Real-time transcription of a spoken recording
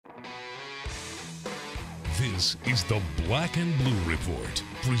This is the Black and Blue Report,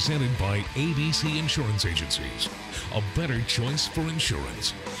 presented by ABC Insurance Agencies. A better choice for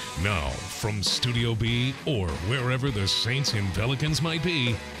insurance. Now, from Studio B or wherever the Saints and Pelicans might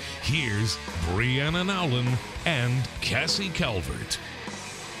be, here's Brianna Nowlin and Cassie Calvert.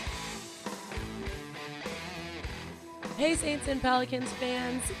 Hey Saints and Pelicans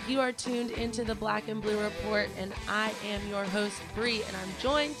fans, you are tuned into the Black and Blue Report, and I am your host, Bree, and I'm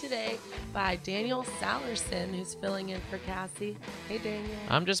joined today by Daniel Salerson, who's filling in for Cassie. Hey Daniel.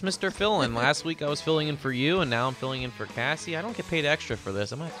 I'm just Mr. Fill-In. Last week I was filling in for you, and now I'm filling in for Cassie. I don't get paid extra for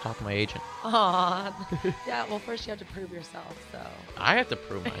this. I'm going to have to talk to my agent. Aw. Yeah, well first you have to prove yourself, so. I have to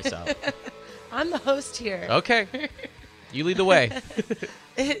prove myself. I'm the host here. Okay. You lead the way.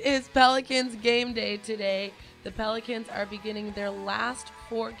 It is Pelicans game day today. The Pelicans are beginning their last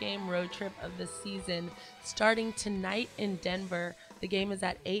 4-game road trip of the season, starting tonight in Denver. The game is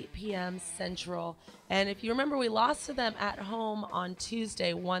at 8 p.m. Central. And if you remember, we lost to them at home on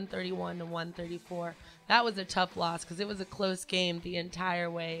Tuesday, 131 to 134. That was a tough loss because it was a close game the entire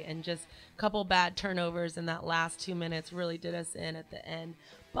way, and just a couple bad turnovers in that last 2 minutes really did us in at the end.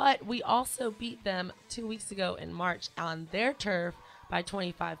 But we also beat them 2 weeks ago in March on their turf by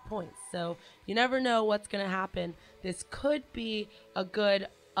 25 points. So you never know what's going to happen. This could be a good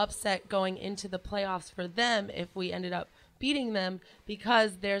upset going into the playoffs for them if we ended up beating them,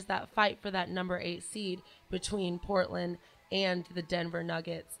 because there's that fight for that number 8 seed between Portland and the Denver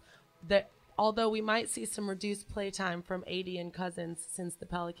Nuggets. Although we might see some reduced play time from AD and Cousins since the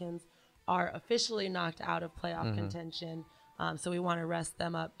Pelicans are officially knocked out of playoff contention. So we want to rest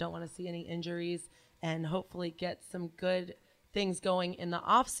them up, don't want to see any injuries, and hopefully get some good things going in the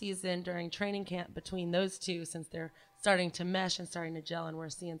off season during training camp between those two, since they're starting to mesh and starting to gel, and we're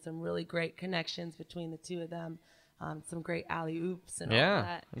seeing some really great connections between the two of them. Some great alley oops and all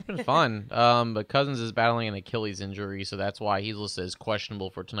that. It's been fun. But Cousins is battling an Achilles injury, so that's why he's listed as questionable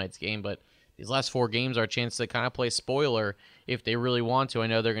for tonight's game. But these last 4 games are a chance to kind of play spoiler if they really want to. I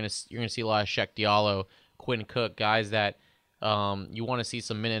know you're gonna see a lot of Sheck Diallo, Quinn Cook, guys that you want to see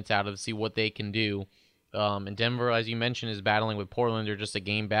some minutes out of, see what they can do. And Denver, as you mentioned, is battling with Portland. They're just a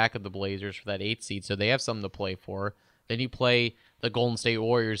game back of the Blazers for that 8th seed, so they have something to play for. Then you play the Golden State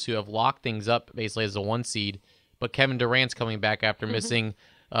Warriors, who have locked things up basically as a 1 seed, but Kevin Durant's coming back after missing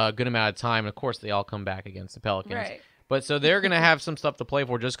a good amount of time. And, of course, they all come back against the Pelicans. Right. But so they're going to have some stuff to play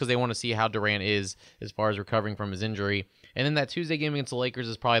for just because they want to see how Durant is as far as recovering from his injury. And then that Tuesday game against the Lakers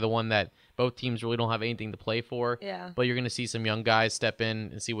is probably the one that both teams really don't have anything to play for. Yeah. But you're going to see some young guys step in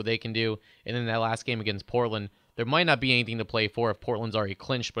and see what they can do. And then that last game against Portland, there might not be anything to play for if Portland's already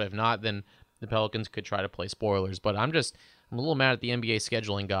clinched. But if not, then the Pelicans could try to play spoilers. But I'm a little mad at the NBA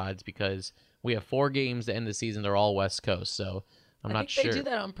scheduling gods because we have 4 games to end the season. They're all West Coast. So I'm not sure. They do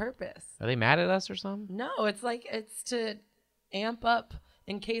that on purpose. Are they mad at us or something? No, it's to amp up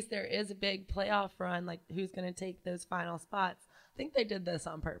in case there is a big playoff run, like who's going to take those final spots. I think they did this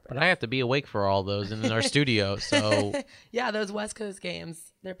on purpose. But I have to be awake for all those in our studio, so... Yeah, those West Coast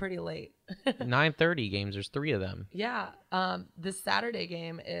games, they're pretty late. 9:30 games, there's 3 of them. Yeah, this Saturday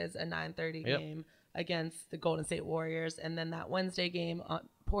game is a 9:30 game against the Golden State Warriors, and then that Wednesday game,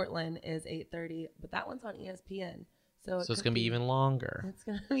 Portland, is 8:30, but that one's on ESPN. So it's going to be even longer. It's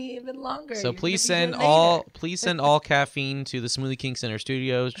going to be even longer. So please send all caffeine to the Smoothie King Center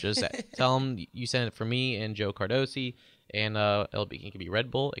Studios. Just tell them you sent it for me and Joe Cardosi, and it can be Red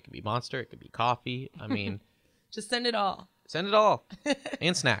Bull, it could be Monster, it could be coffee. I mean, just send it all. Send it all,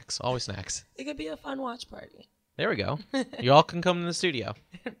 and snacks, always snacks. It could be a fun watch party. There we go. You all can come in the studio.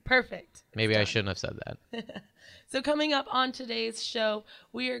 Perfect. Maybe I shouldn't have said that. So coming up on today's show,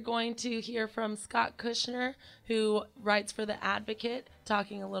 we are going to hear from Scott Kushner, who writes for The Advocate,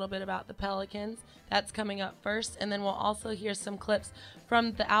 talking a little bit about the Pelicans. That's coming up first. And then we'll also hear some clips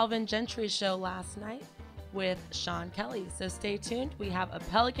from the Alvin Gentry show last night with Sean Kelly. So stay tuned. We have a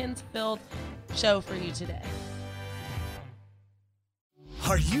Pelicans-filled show for you today.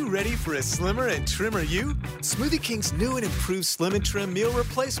 Are you ready for a slimmer and trimmer you? Smoothie King's new and improved Slim and Trim meal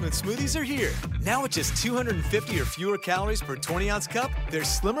replacement smoothies are here. Now with just 250 or fewer calories per 20-ounce cup, they're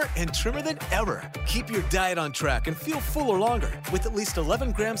slimmer and trimmer than ever. Keep your diet on track and feel fuller longer with at least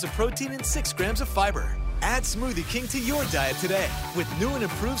 11 grams of protein and 6 grams of fiber. Add Smoothie King to your diet today with new and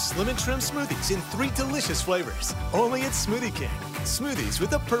improved Slim and Trim smoothies in 3 delicious flavors. Only at Smoothie King. Smoothies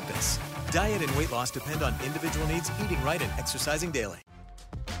with a purpose. Diet and weight loss depend on individual needs, eating right, and exercising daily.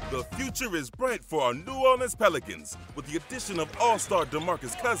 The future is bright for our New Orleans Pelicans with the addition of all-star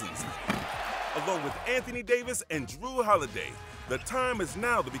DeMarcus Cousins, along with Anthony Davis and Drew Holiday. The time is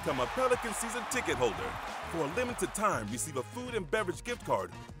now to become a Pelican season ticket holder. For a limited time, receive a food and beverage gift card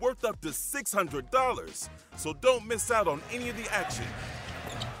worth up to $600. So don't miss out on any of the action.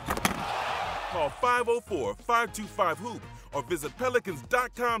 Call 504-525-HOOP or visit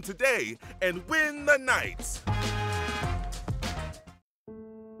Pelicans.com today and win the night.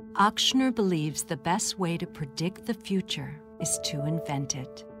 Ochsner believes the best way to predict the future is to invent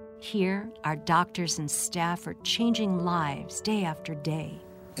it. Here, our doctors and staff are changing lives day after day.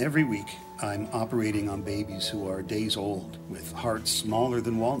 Every week, I'm operating on babies who are days old with hearts smaller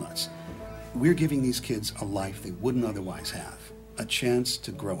than walnuts. We're giving these kids a life they wouldn't otherwise have, a chance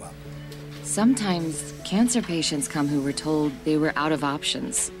to grow up. Sometimes cancer patients come who were told they were out of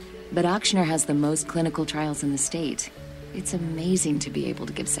options. But Ochsner has the most clinical trials in the state. It's amazing to be able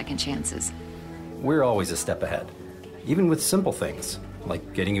to give second chances. We're always a step ahead, even with simple things,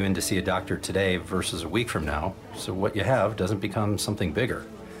 like getting you in to see a doctor today versus a week from now, so what you have doesn't become something bigger.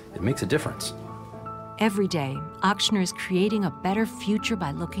 It makes a difference. Every day, Ochsner is creating a better future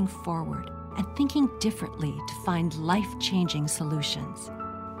by looking forward and thinking differently to find life-changing solutions.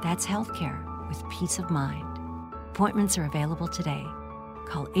 That's healthcare with peace of mind. Appointments are available today.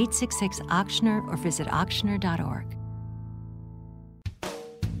 Call 866-OCHSNER or visit ochsner.org.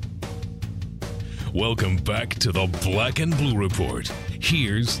 Welcome back to the Black and Blue Report.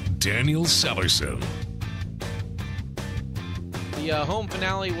 Here's Daniel Sellerson. The home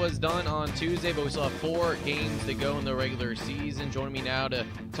finale was done on Tuesday, but we still have 4 games to go in the regular season. Joining me now to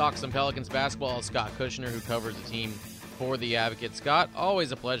talk some Pelicans basketball is Scott Kushner, who covers the team for The Advocate. Scott,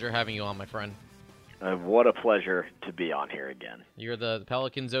 always a pleasure having you on, my friend. What a pleasure to be on here again. You're the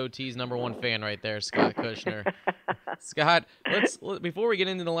Pelicans OT's #1 fan right there, Scott Kushner. Scott, before we get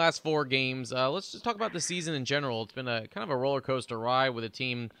into the last 4 games, let's just talk about the season in general. It's been a kind of a roller coaster ride with a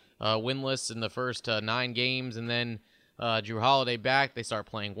team winless in the first 9 games, and then Jrue Holiday back. They start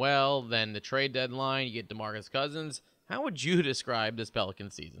playing well. Then the trade deadline, you get DeMarcus Cousins. How would you describe this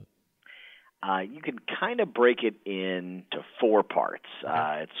Pelican season? You can kind of break it into 4 parts.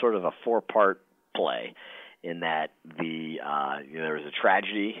 It's sort of a 4-part play in that there was a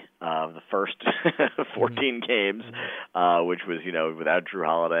tragedy of the first 14 games, which was without Jrue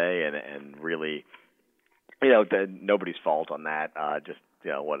Holiday and really nobody's fault on that. Just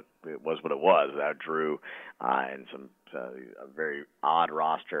what it was without Jrue and a very odd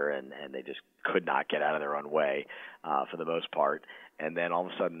roster, and they just could not get out of their own way for the most part. And then all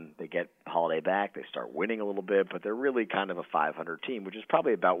of a sudden they get Holiday back, they start winning a little bit, but they're really kind of a 500 team, which is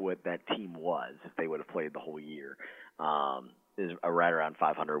probably about what that team was if they would have played the whole year. Is right around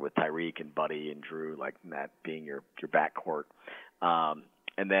 500 with Tyreek and Buddy and Jrue, like that being your backcourt.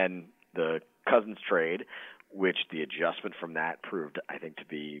 And then the Cousins trade, which the adjustment from that proved, I think, to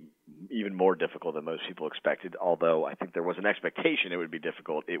be even more difficult than most people expected. Although I think there was an expectation it would be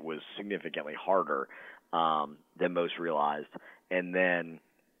difficult, it was significantly harder than most realized. And then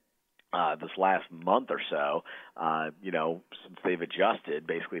this last month or so, since they've adjusted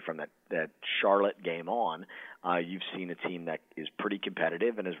basically from that Charlotte game on, you've seen a team that is pretty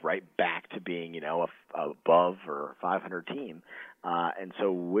competitive and is right back to being, a above or 500 team. And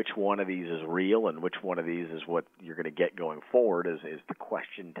so which one of these is real and which one of these is what you're going to get going forward is the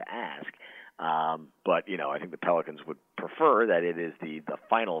question to ask. But, I think the Pelicans would prefer that it is the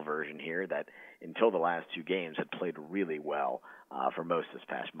final version here that until the last 2 games had played really well for most this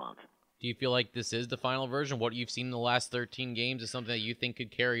past month. Do you feel like this is the final version? What you've seen in the last 13 games is something that you think could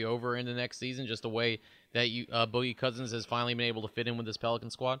carry over into next season, just the way that Boogie Cousins has finally been able to fit in with this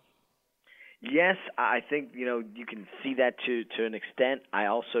Pelican squad? Yes, I think, you can see that to an extent. I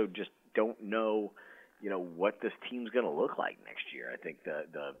also just don't know, what this team's going to look like next year. I think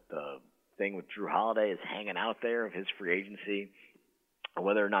the thing with Jrue Holiday is hanging out there of his free agency.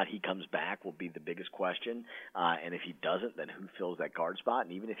 Whether or not he comes back will be the biggest question. And if he doesn't, then who fills that guard spot?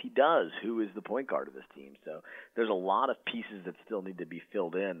 And even if he does, who is the point guard of this team? So there's a lot of pieces that still need to be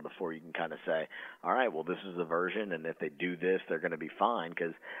filled in before you can kind of say, all right, well, this is the version, and if they do this, they're going to be fine.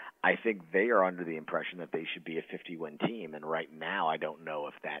 Because I think they are under the impression that they should be a 50-win team. And right now I don't know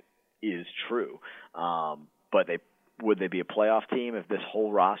if that is true. But would they be a playoff team if this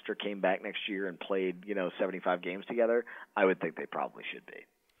whole roster came back next year and played, 75 games together? I would think they probably should be.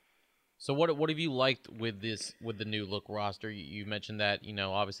 So what have you liked with the new look roster? You mentioned that,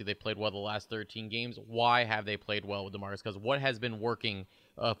 obviously they played well the last 13 games. Why have they played well with DeMarcus? Because what has been working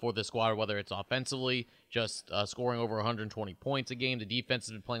for the squad, whether it's offensively, just scoring over 120 points a game. The defense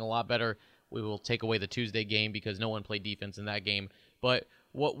has been playing a lot better. We will take away the Tuesday game because no one played defense in that game. But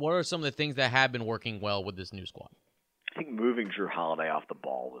what are some of the things that have been working well with this new squad? I think moving Jrue Holiday off the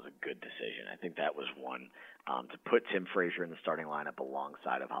ball was a good decision. I think that was one To put Tim Frazier in the starting lineup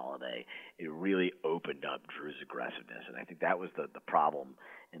alongside of Holiday, it really opened up Drew's aggressiveness, and I think that was the problem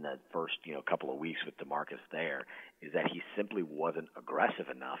in the first couple of weeks with DeMarcus there, is that he simply wasn't aggressive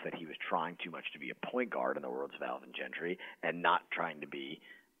enough, that he was trying too much to be a point guard, in the words of Alvin Gentry, and not trying to be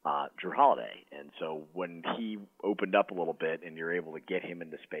Drew Holiday. And so when he opened up a little bit and you're able to get him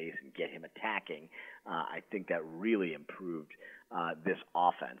into space and get him attacking, I think that really improved this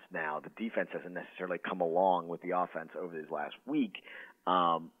offense. Now, the defense hasn't necessarily come along with the offense over this last week,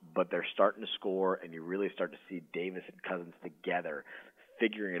 but they're starting to score, and you really start to see Davis and Cousins together,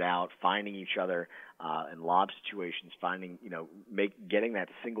 figuring it out, finding each other in lob situations, getting that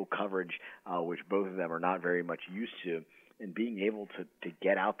single coverage, which both of them are not very much used to, and being able to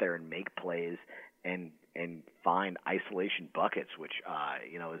get out there and make plays and find isolation buckets, which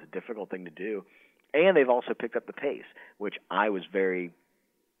is a difficult thing to do. And they've also picked up the pace, which I was very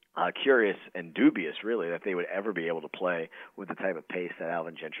curious and dubious, really, that they would ever be able to play with the type of pace that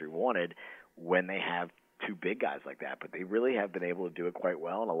Alvin Gentry wanted when they have two big guys like that. But they really have been able to do it quite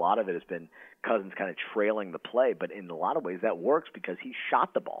well, and a lot of it has been Cousins kind of trailing the play. But in a lot of ways that works because he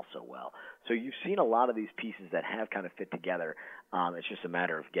shot the ball so well. So you've seen a lot of these pieces that have kind of fit together. It's just a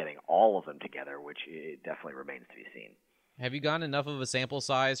matter of getting all of them together, which it definitely remains to be seen. Have you gotten enough of a sample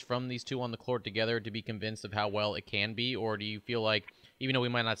size from these two on the court together to be convinced of how well it can be, or do you feel like, even though we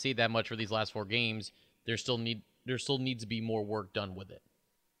might not see that much for these last 4 games, there still needs to be more work done with it?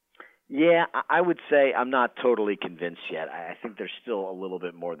 Yeah, I would say I'm not totally convinced yet. I think there's still a little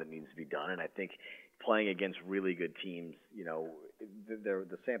bit more that needs to be done, and I think playing against really good teams,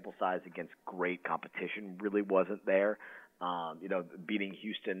 the sample size against great competition really wasn't there. Beating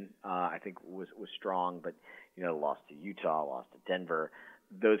Houston, I think was strong, but lost to Utah, lost to Denver,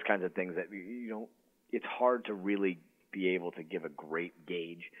 those kinds of things that it's hard to really be able to give a great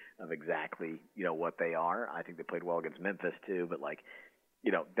gauge of exactly what they are. I think they played well against Memphis too, but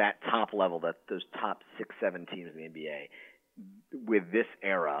that top level, that those top 6-7 teams in the NBA, with this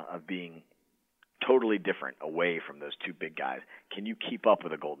era of being totally different away from those two big guys, can you keep up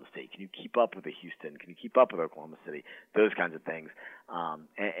with a Golden State? Can you keep up with a Houston? Can you keep up with Oklahoma City? Those kinds of things.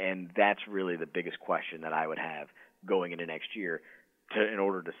 And that's really the biggest question that I would have going into next year in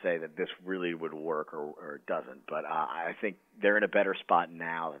order to say that this really would work or it doesn't. But I think they're in a better spot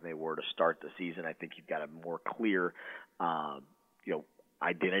now than they were to start the season. I think you've got a more clear,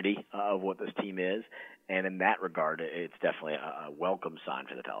 identity of what this team is. And in that regard, it's definitely a welcome sign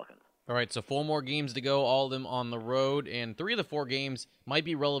for the Pelicans. All right, so 4 more games to go, all of them on the road, and 3 of the 4 games might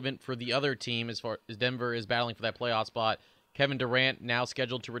be relevant for the other team as far as Denver is battling for that playoff spot. Kevin Durant now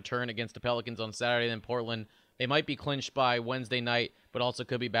scheduled to return against the Pelicans on Saturday in Portland. They might be clinched by Wednesday night, but also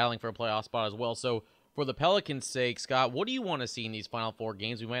could be battling for a playoff spot as well. So for the Pelicans' sake, Scott, what do you want to see in these final 4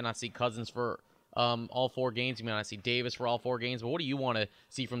 games? We might not see Cousins for all 4 games. You might not see Davis for all 4 games, but what do you want to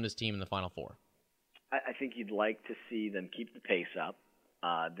see from this team in the final 4? I think you'd like to see them keep the pace up.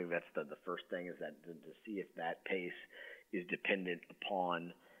 I think that's the first thing, is that to see if that pace is dependent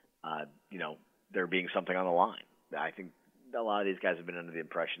upon, there being something on the line. I think a lot of these guys have been under the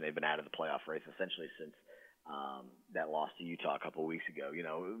impression they've been out of the playoff race essentially since that loss to Utah a couple of weeks ago.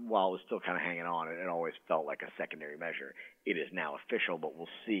 While it was still kind of hanging on, it always felt like a secondary measure. It is now official, but we'll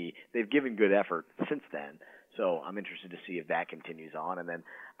see. They've given good effort since then. So I'm interested to see if that continues on. And then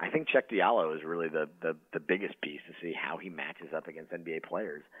I think Cheick Diallo is really the biggest piece to see how he matches up against NBA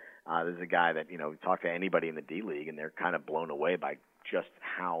players. This is a guy that, talk to anybody in the D-League, and they're kind of blown away by just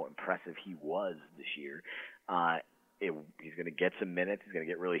how impressive he was this year. He's going to get some minutes. He's going to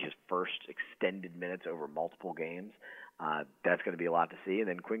get really his first extended minutes over multiple games. That's going to be a lot to see. And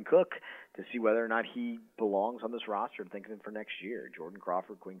then Quinn Cook, to see whether or not he belongs on this roster. I'm thinking for next year. Jordan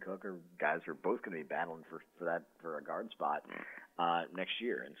Crawford, Quinn Cook are guys who are both going to be battling for a guard spot next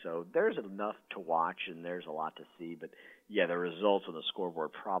year. And so there's enough to watch, and there's a lot to see. But, yeah, the results on the scoreboard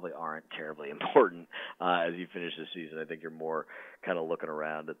probably aren't terribly important as you finish the season. I think you're more kind of looking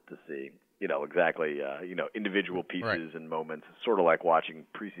around to see, exactly, individual pieces right. and moments, sort of like watching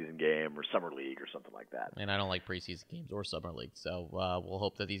preseason game or summer league or something like that. And I don't like preseason games or summer league, so we'll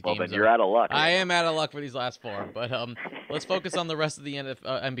hope that these games. Well, then you're out of luck. I am out of luck for these last 4, but let's focus on the rest of the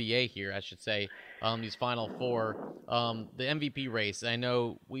NBA here. I should say these final 4, the MVP race. I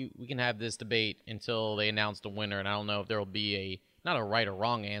know we can have this debate until they announce the winner, and I don't know if there will be not a right or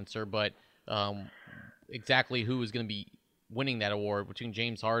wrong answer, but exactly who is going to be winning that award between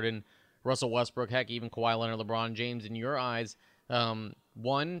James Harden, Russell Westbrook, heck, even Kawhi Leonard, LeBron James. In your eyes,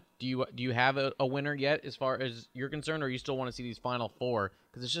 one, do you have a winner yet as far as you're concerned, or you still want to see these final 4?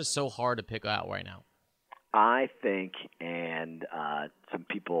 Because it's just so hard to pick out right now. I think, and some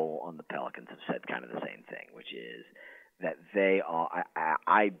people on the Pelicans have said kind of the same thing, which is that they are.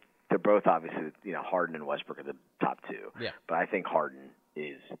 They're both obviously, Harden and Westbrook are the top two. Yeah. But I think Harden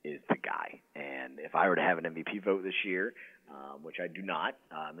is the guy. And if I were to have an MVP vote this year, which I do not,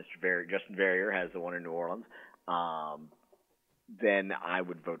 Justin Verrier has the one in New Orleans. Then I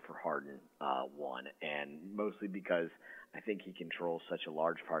would vote for Harden one, and mostly because I think he controls such a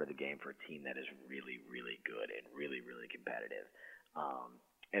large part of the game for a team that is really, really good and really, really competitive,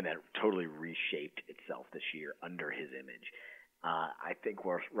 and that totally reshaped itself this year under his image. I think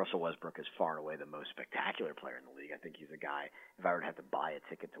Russell Westbrook is far and away the most spectacular player in the league. I think he's a guy, if I were to have to buy a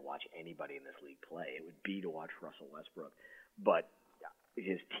ticket to watch anybody in this league play, it would be to watch Russell Westbrook. But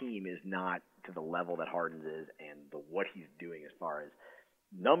his team is not to the level that Harden's is, and what he's doing as far as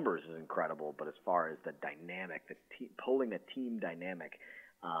numbers is incredible, but as far as the dynamic, pulling the team dynamic,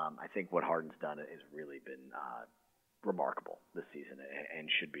 I think what Harden's done has really been remarkable this season and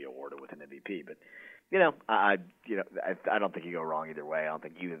should be awarded with an MVP. But I don't think you go wrong either way. I don't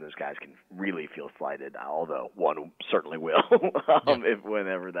think either of those guys can really feel slighted, although one certainly will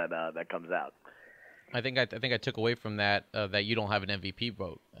whenever that comes out. I think I took away from that that you don't have an MVP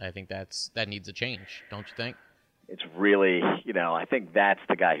vote. I think that needs a change, don't you think? It's really, I think that's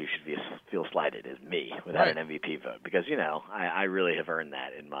the guy who should feel slighted is me without an MVP vote because, I really have earned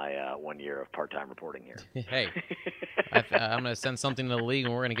that in my 1 year of part-time reporting here. Hey, I'm going to send something to the league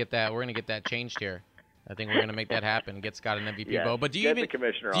and we're going to get that changed here. I think we're going to make that happen. Get Scott an MVP vote. But the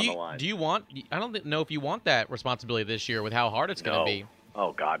commissioner on the line. Do you want? I don't know if you want that responsibility this year with how hard it's going to be.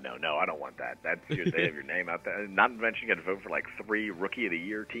 Oh, God, no, I don't want that. They have your name out there. Not to mention you got to vote for like 3 Rookie of the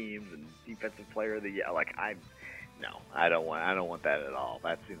Year teams and Defensive Player of the Year. I don't want that at all.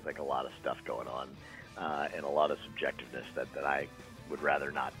 That seems like a lot of stuff going on and a lot of subjectiveness that I would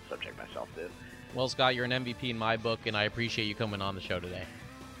rather not subject myself to. Well, Scott, you're an MVP in my book, and I appreciate you coming on the show today.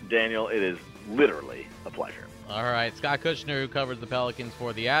 Daniel, it is literally a pleasure. All right, Scott Kushner, who covers the Pelicans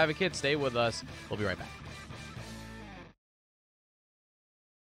for The Advocate. Stay with us. We'll be right back.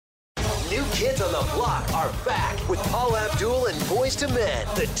 New Kids on the Block are back with Paula Abdul and Boyz II Men,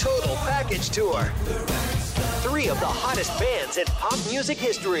 the Total Package Tour. 3 of the hottest bands in pop music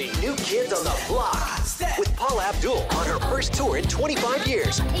history. New Kids on the Block with Paula Abdul on her first tour in 25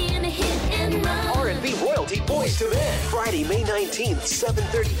 years. R&B royalty Boyz II Men. Friday, May 19th,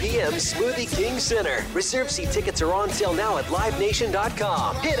 7:30 p.m. Smoothie King Center. Reserve seat tickets are on sale now at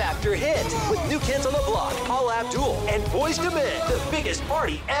livenation.com. Hit after hit with New Kids on the Block, Paula Abdul, and Boyz II Men. The biggest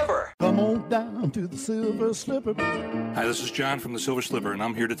party ever. Come on down to the Silver Slipper. Hi, this is John from the Silver Slipper, and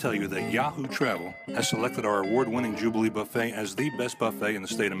I'm here to tell you that Yahoo Travel has selected our award-winning Jubilee Buffet as the best buffet in the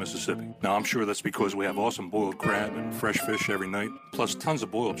state of Mississippi. Now, I'm sure that's because we have awesome boiled crab and fresh fish every night, plus tons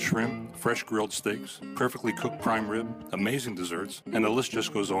of boiled shrimp, fresh grilled steaks, perfectly cooked prime rib, amazing desserts, and the list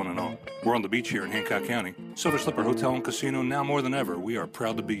just goes on and on. We're on the beach here in Hancock County. Silver Slipper Hotel and Casino, now more than ever, we are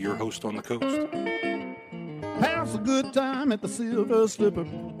proud to be your host on the coast. Pass a good time at the Silver Slipper.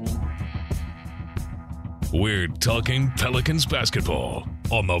 We're talking Pelicans basketball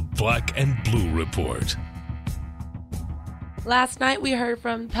on the Black and Blue Report. Last night we heard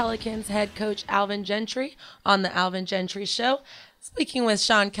from Pelicans head coach Alvin Gentry on the Alvin Gentry Show, speaking with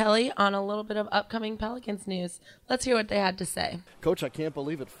Sean Kelly on a little bit of upcoming Pelicans news. Let's hear what they had to say. Coach, I can't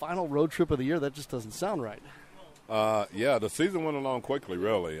believe it. Final road trip of the year. That just doesn't sound right. Yeah, the season went along quickly,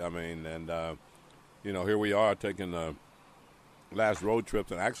 really. I mean, and, here we are taking the last road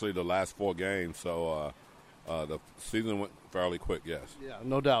trips and actually the last 4 games. So the season went fairly quick, yes. Yeah,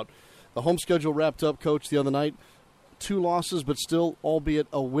 no doubt. The home schedule wrapped up, Coach, the other night. 2 losses, but still, albeit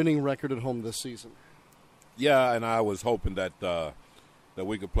a winning record at home this season. Yeah, and I was hoping that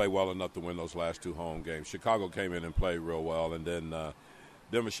we could play well enough to win those last 2 home games. Chicago came in and played real well, and then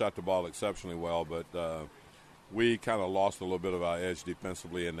Denver shot the ball exceptionally well, but we kind of lost a little bit of our edge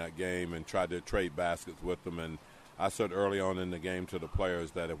defensively in that game and tried to trade baskets with them. And I said early on in the game to the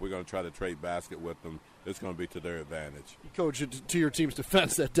players that if we're going to try to trade basket with them, it's going to be to their advantage. Coach, to your team's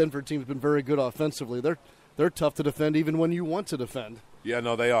defense, that Denver team's been very good offensively. They're tough to defend even when you want to defend. Yeah,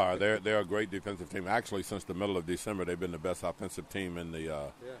 no, they are. They're a great defensive team. Actually, since the middle of December, they've been the best offensive team in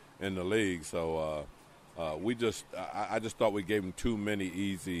the league. So I just thought we gave them too many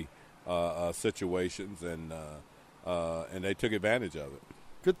easy situations, and they took advantage of it.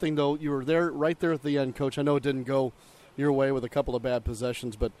 Good thing, though, you were there right there at the end, Coach. I know it didn't go your way with a couple of bad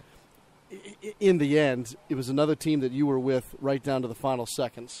possessions, but in the end, it was another team that you were with right down to the final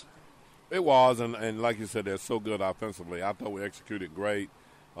seconds. It was, and like you said, they're so good offensively. I thought we executed great.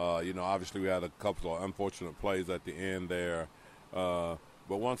 Obviously we had a couple of unfortunate plays at the end there. But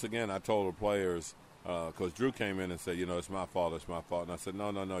once again, I told the players, because Drew came in and said, it's my fault, and I said,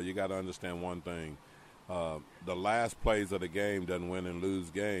 no, you got to understand one thing. The last plays of the game doesn't win and lose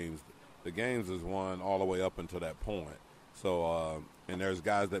games. The games is won all the way up until that point. So, and there's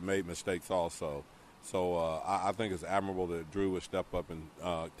guys that made mistakes also. So I think it's admirable that Drew would step up and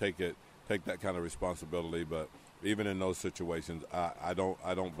take that kind of responsibility. But even in those situations, I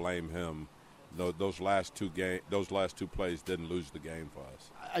don't blame him. Those last two plays didn't lose the game for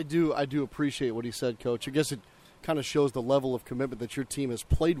us. I do appreciate what he said, Coach. I guess it kind of shows the level of commitment that your team has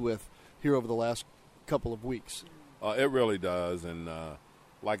played with here over the last couple of weeks. It really does, and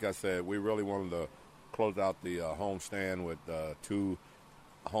like I said, we really wanted to close out the home stand with 2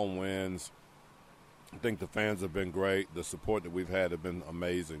 home wins. I think the fans have been great. The support that we've had have been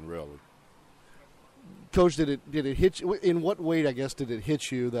amazing, really. Coach, did it hit you? In what way, I guess, did it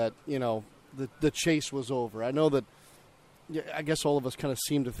hit you that the chase was over? I know that. I guess all of us kind of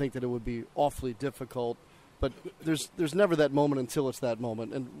seem to think that it would be awfully difficult, but there's never that moment until it's that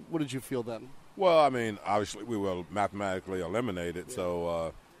moment. And what did you feel then? Well, I mean, obviously we were mathematically eliminated,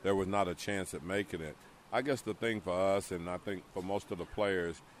 so there was not a chance at making it. I guess the thing for us, and I think for most of the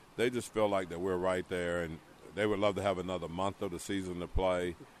players, they just feel like that we're right there, and they would love to have another month of the season to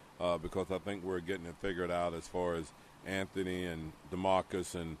play because I think we're getting it figured out as far as Anthony and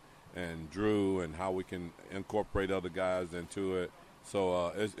DeMarcus and Drew and how we can incorporate other guys into it.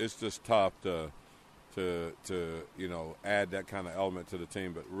 So it's just tough to add that kind of element to the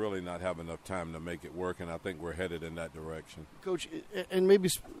team, but really not have enough time to make it work, and I think we're headed in that direction. Coach, and maybe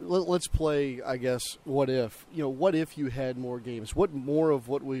let's play, I guess, what if. What if you had more games? What more of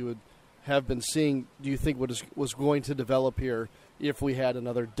what we would have been seeing do you think was going to develop here if we had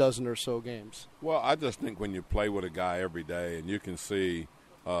another dozen or so games? Well, I just think when you play with a guy every day and you can see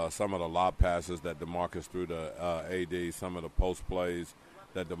some of the lob passes that DeMarcus threw to AD, some of the post plays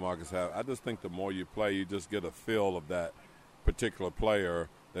that DeMarcus have. I just think the more you play, you just get a feel of that particular player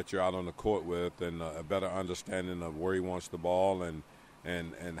that you're out on the court with, and a better understanding of where he wants the ball and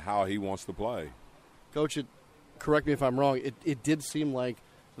how he wants to play. Coach, correct me if I'm wrong, it did seem like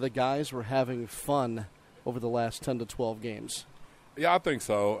the guys were having fun over the last 10 to 12 games. Yeah, I think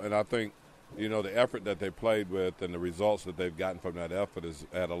so, and I think the effort that they played with and the results that they've gotten from that effort has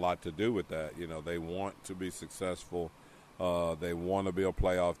had a lot to do with that. They want to be successful. They want to be a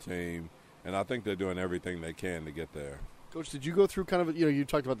playoff team, and I think they're doing everything they can to get there. Coach, did you go through kind of you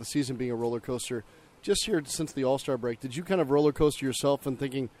talked about the season being a roller coaster. Just here since the All-Star break, did you kind of roller coaster yourself and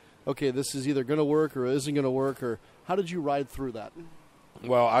thinking, okay, this is either going to work or isn't going to work, or how did you ride through that?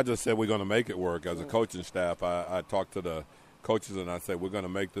 Well, I just said we're going to make it work. As a coaching staff, I talked to the coaches and I said we're going to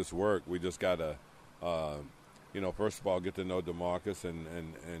make this work. We just got to, first of all, get to know DeMarcus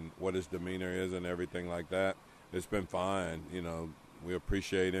and what his demeanor is and everything like that. It's been fine. We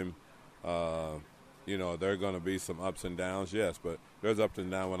appreciate him. There are going to be some ups and downs, yes, but there's ups and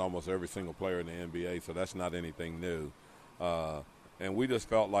downs with almost every single player in the NBA, so that's not anything new. And we just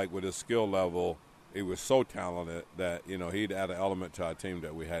felt like with his skill level, he was so talented that, he'd add an element to our team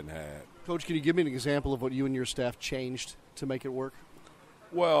that we hadn't had. Coach, can you give me an example of what you and your staff changed to make it work?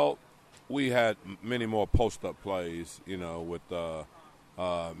 Well, we had many more post-up plays, with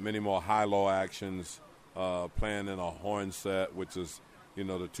many more high-low actions, playing in a horn set, which is,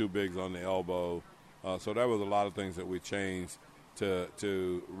 the 2 bigs on the elbow. So there was a lot of things that we changed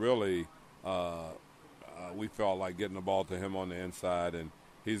to really we felt like getting the ball to him on the inside, and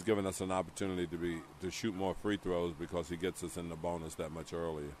he's given us an opportunity to shoot more free throws because he gets us in the bonus that much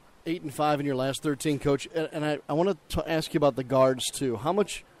earlier. 8-5 in your last 13, Coach. And I want to ask you about the guards, too. How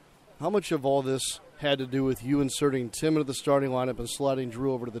much of all this had to do with you inserting Tim into the starting lineup and sliding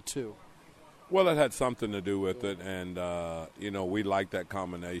Drew over to the 2? Well, it had something to do with it, and, we like that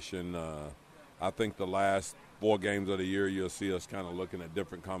combination. I think the last 4 games of the year you'll see us kind of looking at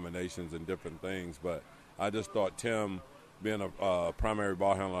different combinations and different things, but I just thought Tim being a primary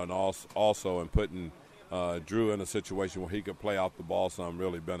ball handler and also and putting Drew in a situation where he could play out the ball some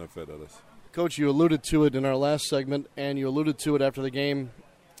really benefited us. Coach, you alluded to it in our last segment, and you alluded to it after the game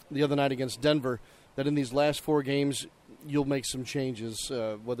the other night against Denver, that in these last 4 games you'll make some changes,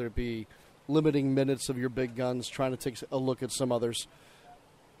 whether it be limiting minutes of your big guns, trying to take a look at some others.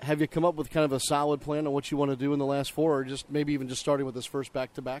 Have you come up with kind of a solid plan on what you want to do in the last 4, or just maybe even just starting with this first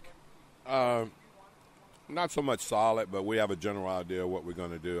back-to-back? Not so much solid, but we have a general idea of what we're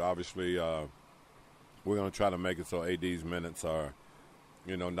going to do. Obviously, we're going to try to make it so AD's minutes are,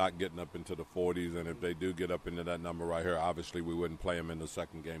 not getting up into the 40s. And if they do get up into that number right here, obviously we wouldn't play him in the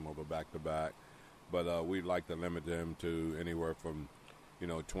second game of a back-to-back. But we'd like to limit him to anywhere from,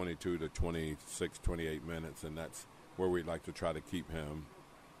 22 to 26, 28 minutes, and that's where we'd like to try to keep him.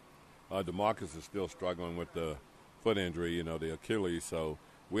 DeMarcus is still struggling with the foot injury, the Achilles, so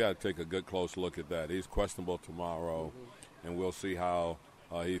we got to take a good close look at that. He's questionable tomorrow, and we'll see how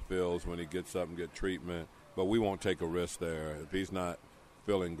he feels when he gets up and get treatment. But we won't take a risk there. If he's not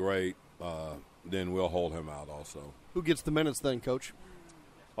feeling great, then we'll hold him out also. Who gets the minutes then, Coach?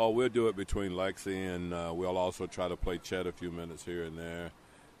 Oh, we'll do it between Lexi, and we'll also try to play Chet a few minutes here and there,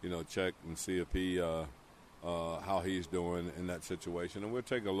 check and see if he how he's doing in that situation. And we'll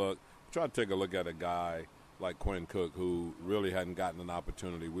try to take a look at a guy like Quinn Cook, who really hadn't gotten an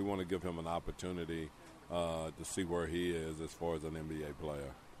opportunity. We want to give him an opportunity to see where he is as far as an NBA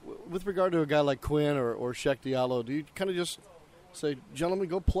player. With regard to a guy like Quinn or Sheck Diallo, do you kind of just say, gentlemen,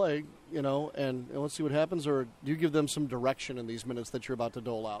 go play, and let's see what happens, or do you give them some direction in these minutes that you're about to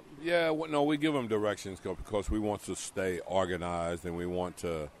dole out? Yeah, no, we give them directions because we want to stay organized and we want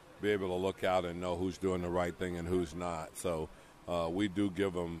to be able to look out and know who's doing the right thing and who's not. So we do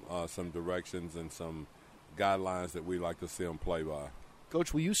give them some directions and some guidelines that we like to see them play by.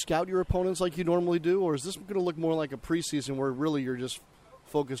 Coach, will you scout your opponents like you normally do, or is this going to look more like a preseason where really you're just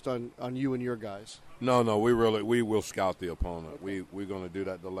focused on you and your guys? No, we will scout the opponent. We're going to do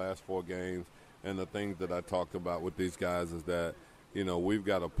that the last 4 games, and the things that I talked about with these guys is that, we've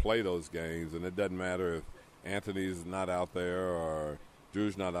got to play those games, and it doesn't matter if Anthony's not out there or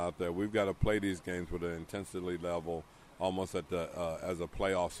Drew's not out there. We've got to play these games with an intensity level almost at the as a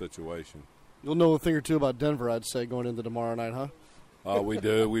playoff situation. You'll know a thing or two about Denver, I'd say, going into tomorrow night, huh? We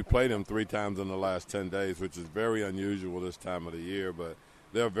do. We played them 3 times in the last 10 days, which is very unusual this time of the year, but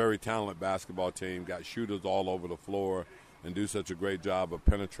they're a very talented basketball team, got shooters all over the floor, and do such a great job of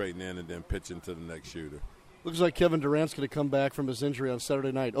penetrating in and then pitching to the next shooter. Looks like Kevin Durant's going to come back from his injury on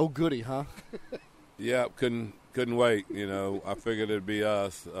Saturday night. Oh, goody, huh? Yeah, couldn't wait. I figured it'd be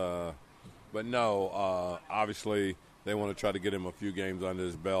us. But no, obviously they want to try to get him a few games under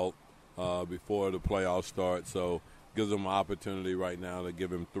his belt before the playoffs start. So gives him an opportunity right now to give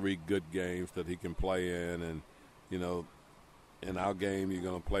him 3 good games that he can play in. And, in our game, you're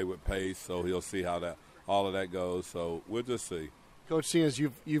going to play with pace, so he'll see how all of that goes. So we'll just see. Coach, seeing as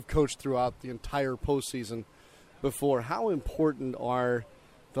you've coached throughout the entire postseason before, how important are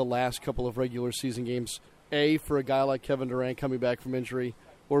the last couple of regular season games, A, for a guy like Kevin Durant coming back from injury,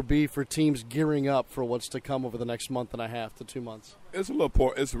 or B, for teams gearing up for what's to come over the next month and a half to 2 months? It's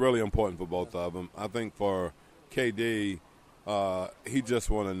really important for both of them. I think for KD, he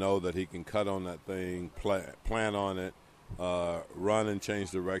just want to know that he can cut on that thing, plan on it, run and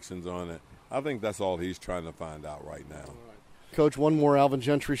change directions on it. I think that's all he's trying to find out right now. Coach, one more Alvin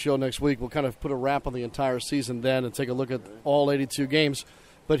Gentry show next week. We'll kind of put a wrap on the entire season then and take a look at all 82 games.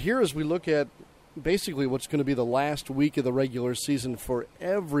 But here, as we look at basically what's going to be the last week of the regular season for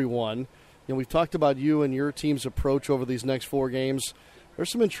everyone, we've talked about you and your team's approach over these next 4 games.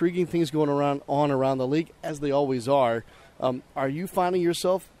 There's some intriguing things going around the league, as they always are. Are you finding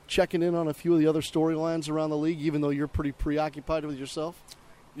yourself checking in on a few of the other storylines around the league, even though you're pretty preoccupied with yourself?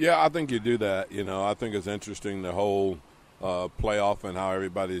 Yeah, I think you do that. I think it's interesting, the whole playoff and how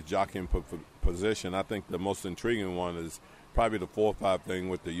everybody's jockeying for position. I think the most intriguing one is probably the 4-5 thing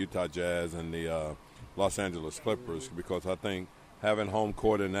with the Utah Jazz and the Los Angeles Clippers, because I think having home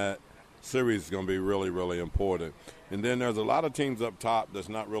court in that series is going to be really, really important. And then there's a lot of teams up top that's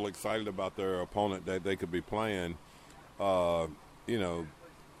not really excited about their opponent that they could be playing.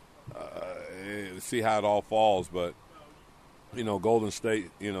 See how it all falls, but Golden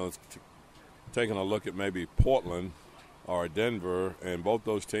State, taking a look at maybe Portland or Denver, and both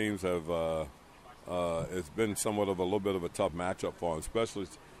those teams have it's been somewhat of a little bit of a tough matchup for them, especially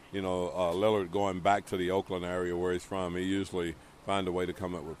Lillard going back to the Oakland area where he's from. He usually find a way to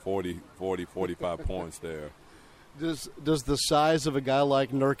come up with 40, 45 points there. Does the size of a guy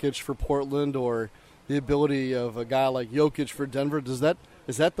like Nurkic for Portland or the ability of a guy like Jokic for Denver, is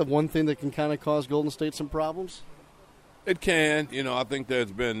that the one thing that can kind of cause Golden State some problems? It can. I think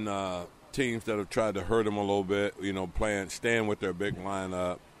there's been teams that have tried to hurt them a little bit, staying with their big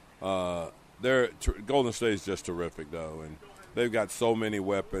lineup. Golden State is just terrific, though, and they've got so many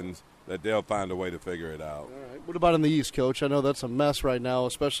weapons that they'll find a way to figure it out. All right. What about in the East, Coach? I know that's a mess right now,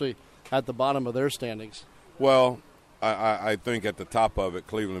 especially at the bottom of their standings. Well, I think at the top of it,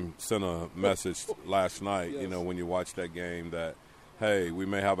 Cleveland sent a message last night, yes. When you watch that game that, hey, we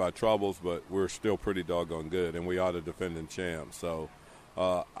may have our troubles, but we're still pretty doggone good, and we are the defending champs. So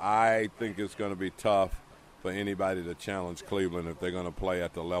I think it's going to be tough for anybody to challenge Cleveland if they're going to play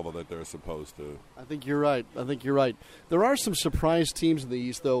at the level that they're supposed to. I think you're right. There are some surprise teams in the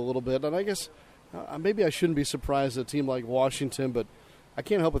East, though, a little bit, and I guess maybe I shouldn't be surprised at a team like Washington, but I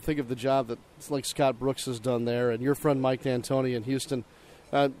can't help but think of the job that like Scott Brooks has done there, and your friend Mike D'Antoni in Houston.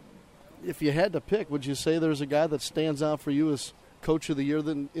 if you had to pick, would you say there's a guy that stands out for you as Coach of the Year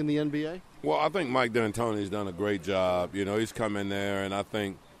in the NBA? Well, I think Mike D'Antoni's done a great job. He's come in there, and I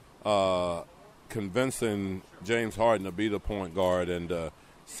think convincing James Harden to be the point guard and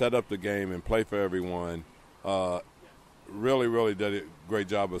set up the game and play for everyone really, really did a great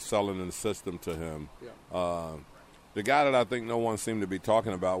job of selling the system to him. Yeah. The guy that I think no one seemed to be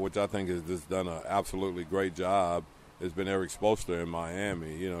talking about, which I think has just done an absolutely great job, has been Eric Spoelstra in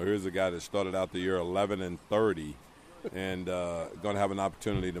Miami. Here's a guy that started out the year 11-30 and going to have an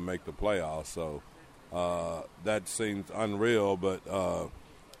opportunity to make the playoffs. So that seems unreal, but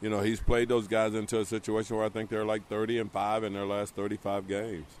he's played those guys into a situation where I think they're like 30-5 in their last 35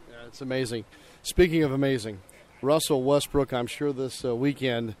 games. Yeah, it's amazing. Speaking of amazing, Russell Westbrook, I'm sure this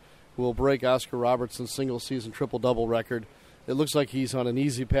weekend will break Oscar Robertson's single-season triple-double record. It looks like he's on an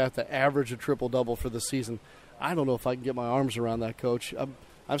easy path to average a triple-double for the season. I don't know if I can get my arms around that, Coach.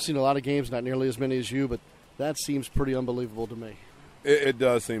 I've seen a lot of games, not nearly as many as you, but that seems pretty unbelievable to me. It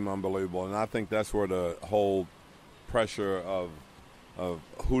does seem unbelievable, and I think that's where the whole pressure of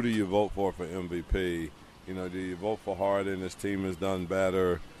who do you vote for MVP? Do you vote for Harden? His team has done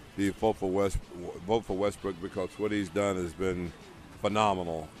better. Do you vote for Westbrook because what he's done has been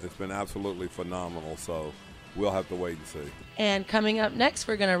phenomenal. It's been absolutely phenomenal. So we'll have to wait and see. And coming up next,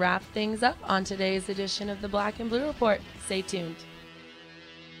 we're going to wrap things up on today's edition of the Black and Blue Report. Stay tuned.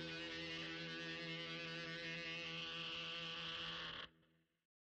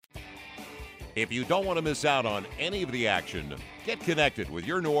 If you don't want to miss out on any of the action, get connected with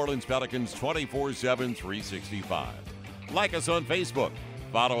your New Orleans Pelicans 24/7, 365. Like us on Facebook.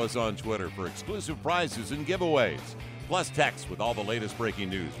 Follow us on Twitter for exclusive prizes and giveaways. Plus text with all the latest breaking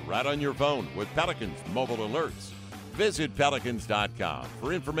news right on your phone with Pelicans mobile alerts. Visit Pelicans.com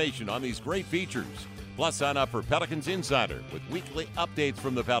for information on these great features. Plus sign up for Pelicans Insider with weekly updates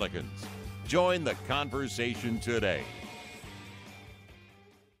from the Pelicans. Join the conversation today.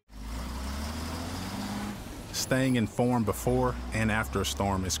 Staying informed before and after a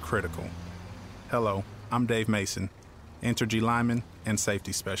storm is critical. Hello, I'm Dave Mason, Entergy lineman and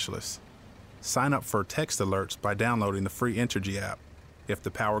safety specialist. Sign up for text alerts by downloading the free Entergy app. If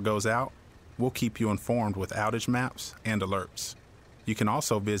the power goes out, we'll keep you informed with outage maps and alerts. You can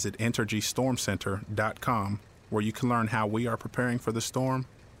also visit EnergyStormCenter.com, where you can learn how we are preparing for the storm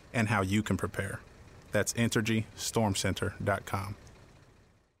and how you can prepare. That's EnergyStormCenter.com.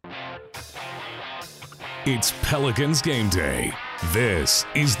 It's Pelicans game day. This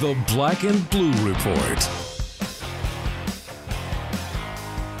is the Black and Blue Report.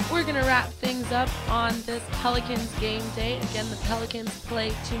 We're going to wrap things up on this Pelicans game day. Again, the Pelicans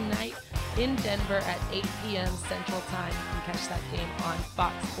play tonight in Denver at 8 p.m. Central Time. You can catch that game on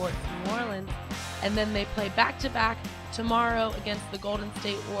Fox Sports New Orleans. And then they play back-to-back tomorrow against the Golden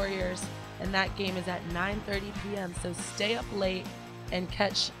State Warriors, and that game is at 9:30 p.m. So stay up late and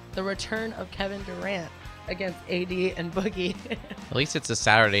catch the return of Kevin Durant against AD and Boogie. At least it's a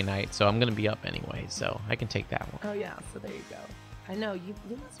Saturday night, so I'm going to be up anyway, so I can take that one. Oh, yeah, so there you go. I know, you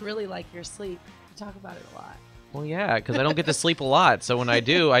must really like your sleep. You talk about it a lot. Well, yeah, because I don't get to sleep a lot, so when I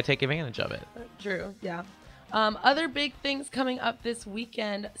do, I take advantage of it. True, yeah. Other big things coming up this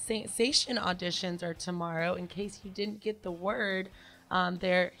weekend, Sensation auditions are tomorrow. In case you didn't get the word,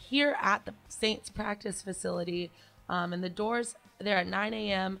 they're here at the Saints practice facility, and the doors, they're at 9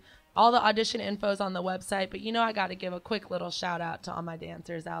 a.m., All the audition info is on the website, but I got to give a quick little shout out to all my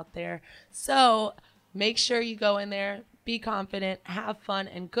dancers out there. So make sure you go in there, be confident, have fun,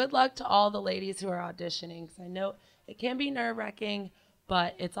 and good luck to all the ladies who are auditioning. Because I know it can be nerve-wracking,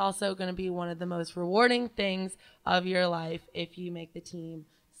 but it's also going to be one of the most rewarding things of your life if you make the team.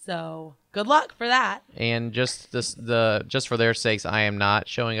 So good luck for that. And just for their sakes, I am not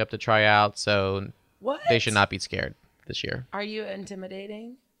showing up to try out, so they should not be scared this year. Are you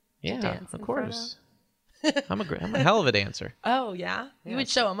intimidating? Yeah, of course. I'm a hell of a dancer. Oh yeah, you would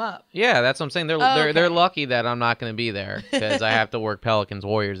show them up. Yeah, that's what I'm saying. They're lucky that I'm not going to be there because I have to work Pelicans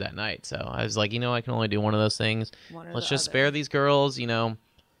Warriors that night. So I was like, I can only do one of those things. Let's just spare these girls. Don't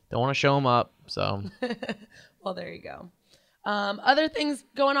want to show them up. So. Well, there you go. Other things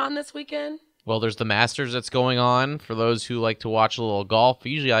going on this weekend? Well, there's the Masters that's going on. For those who like to watch a little golf,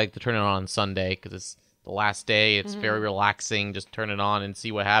 usually I like to turn it on Sunday because it's the last day. It's very relaxing. Just turn it on and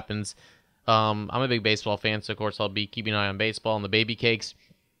see what happens. I'm a big baseball fan, so of course I'll be keeping an eye on baseball. And the Baby Cakes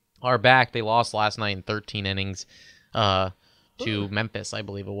are back. They lost last night in 13 innings to Memphis, I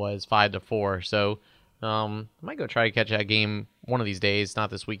believe it was, 5-4. So I might go try to catch that game one of these days, not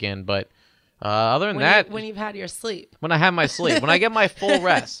this weekend. But other than that, when you've had your sleep, when I have my sleep, when I get my full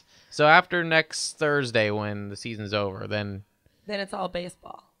rest. So after next Thursday, when the season's over, then it's all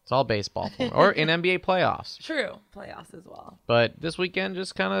baseball. It's all baseball for me. Or in NBA playoffs. True. Playoffs as well. But this weekend,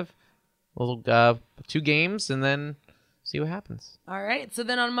 just kind of a little 2 games and then see what happens. All right. So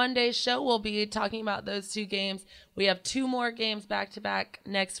then on Monday's show, we'll be talking about those 2 games. We have 2 more games back-to-back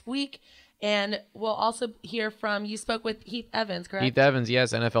next week. And we'll also hear from, you spoke with Heath Evans, correct? Heath Evans,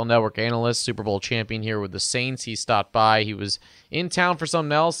 yes, NFL Network analyst, Super Bowl champion here with the Saints. He stopped by. He was in town for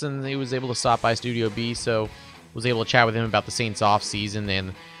something else, and he was able to stop by Studio B, so was able to chat with him about the Saints offseason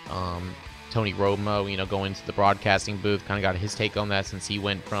and Tony Romo, going to the broadcasting booth. Kind of got his take on that since he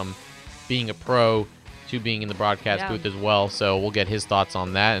went from being a pro to being in the broadcast booth as well. So we'll get his thoughts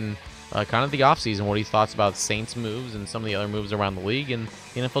on that and kind of the offseason, what he thoughts about Saints moves and some of the other moves around the league and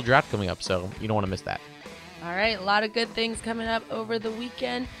the NFL draft coming up. So you don't want to miss that. All right, a lot of good things coming up over the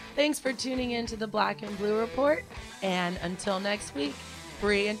weekend. Thanks for tuning in to the Black and Blue Report. And until next week,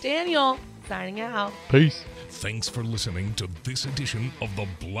 Bree and Daniel signing out. Peace. Thanks for listening to this edition of the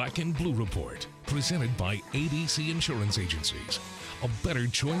Black and Blue Report, presented by ABC Insurance Agencies. A better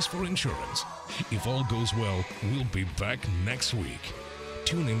choice for insurance. If all goes well, we'll be back next week.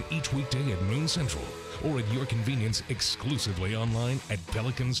 Tune in each weekday at noon Central or at your convenience exclusively online at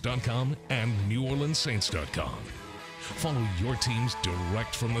Pelicans.com and NewOrleansSaints.com. Follow your teams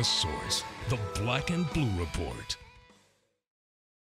direct from the source. The Black and Blue Report.